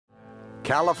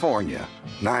California,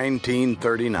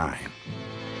 1939.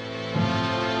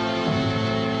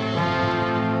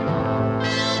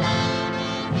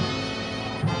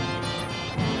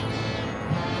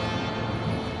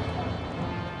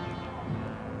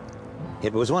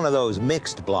 It was one of those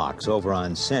mixed blocks over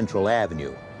on Central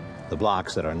Avenue, the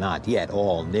blocks that are not yet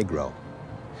all Negro.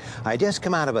 I just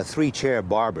come out of a 3-chair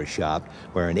barber shop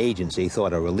where an agency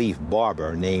thought a relief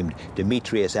barber named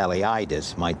Demetrius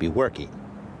Aliidas might be working.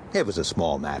 It was a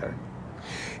small matter.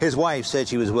 His wife said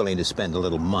she was willing to spend a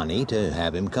little money to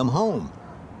have him come home.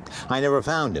 I never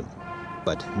found him,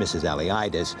 but Mrs.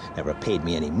 Aliidas never paid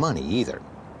me any money either.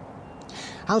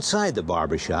 Outside the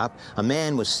barber shop, a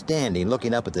man was standing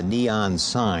looking up at the neon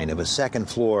sign of a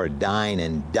second-floor dine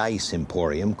and dice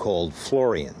emporium called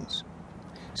Florian's.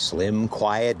 Slim,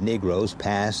 quiet Negroes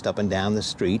passed up and down the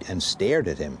street and stared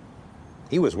at him.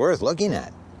 He was worth looking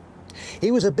at.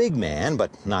 He was a big man,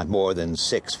 but not more than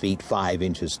 6 feet 5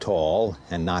 inches tall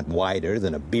and not wider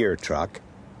than a beer truck.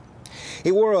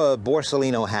 He wore a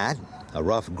Borsalino hat, a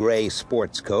rough gray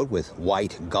sports coat with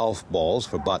white golf balls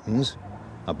for buttons,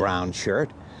 a brown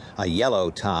shirt, a yellow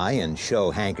tie and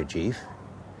show handkerchief.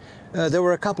 There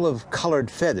were a couple of colored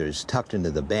feathers tucked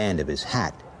into the band of his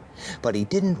hat, but he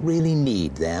didn't really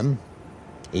need them.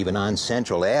 Even on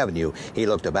Central Avenue, he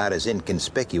looked about as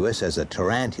inconspicuous as a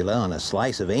tarantula on a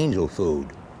slice of angel food.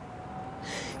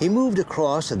 He moved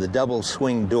across to the double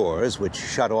swing doors which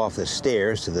shut off the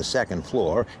stairs to the second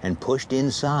floor and pushed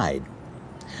inside.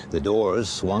 The doors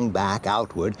swung back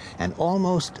outward and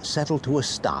almost settled to a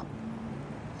stop.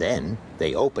 Then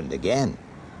they opened again,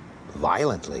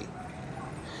 violently.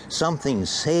 Something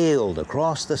sailed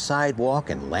across the sidewalk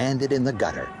and landed in the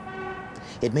gutter.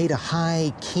 It made a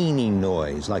high, keening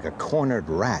noise like a cornered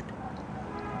rat.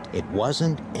 It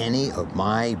wasn't any of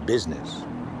my business.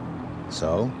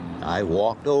 So I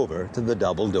walked over to the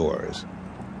double doors.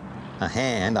 A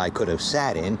hand I could have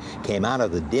sat in came out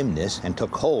of the dimness and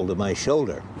took hold of my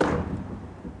shoulder.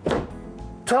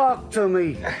 Talk to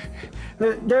me.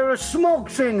 There are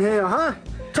smokes in here, huh?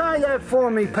 Tie that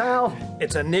for me, pal.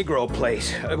 It's a Negro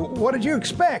place. What did you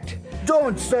expect?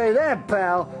 Don't say that,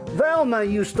 pal. Velma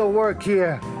used to work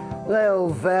here. Little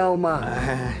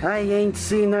Velma. I ain't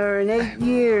seen her in 8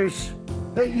 years.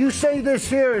 You say this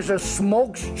here is a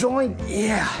smokes joint?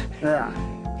 Yeah.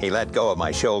 He let go of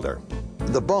my shoulder.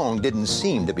 The bone didn't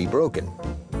seem to be broken.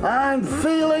 I'm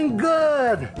feeling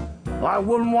good. I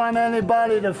wouldn't want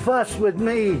anybody to fuss with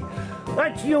me.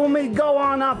 Let's you and me go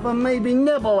on up and maybe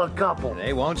nibble a couple.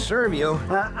 They won't serve you.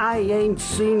 I ain't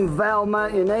seen Velma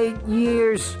in 8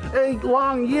 years. 8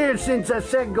 long years since I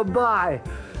said goodbye.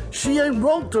 She ain't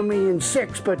wrote to me in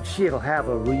 6, but she'll have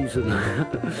a reason.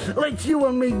 Let's you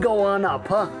and me go on up,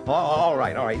 huh? All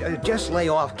right. Just lay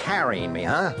off carrying me,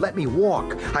 huh? Let me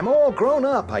walk. I'm all grown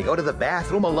up. I go to the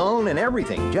bathroom alone and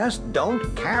everything. Just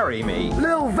don't carry me.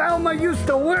 Little Velma used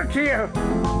to work here.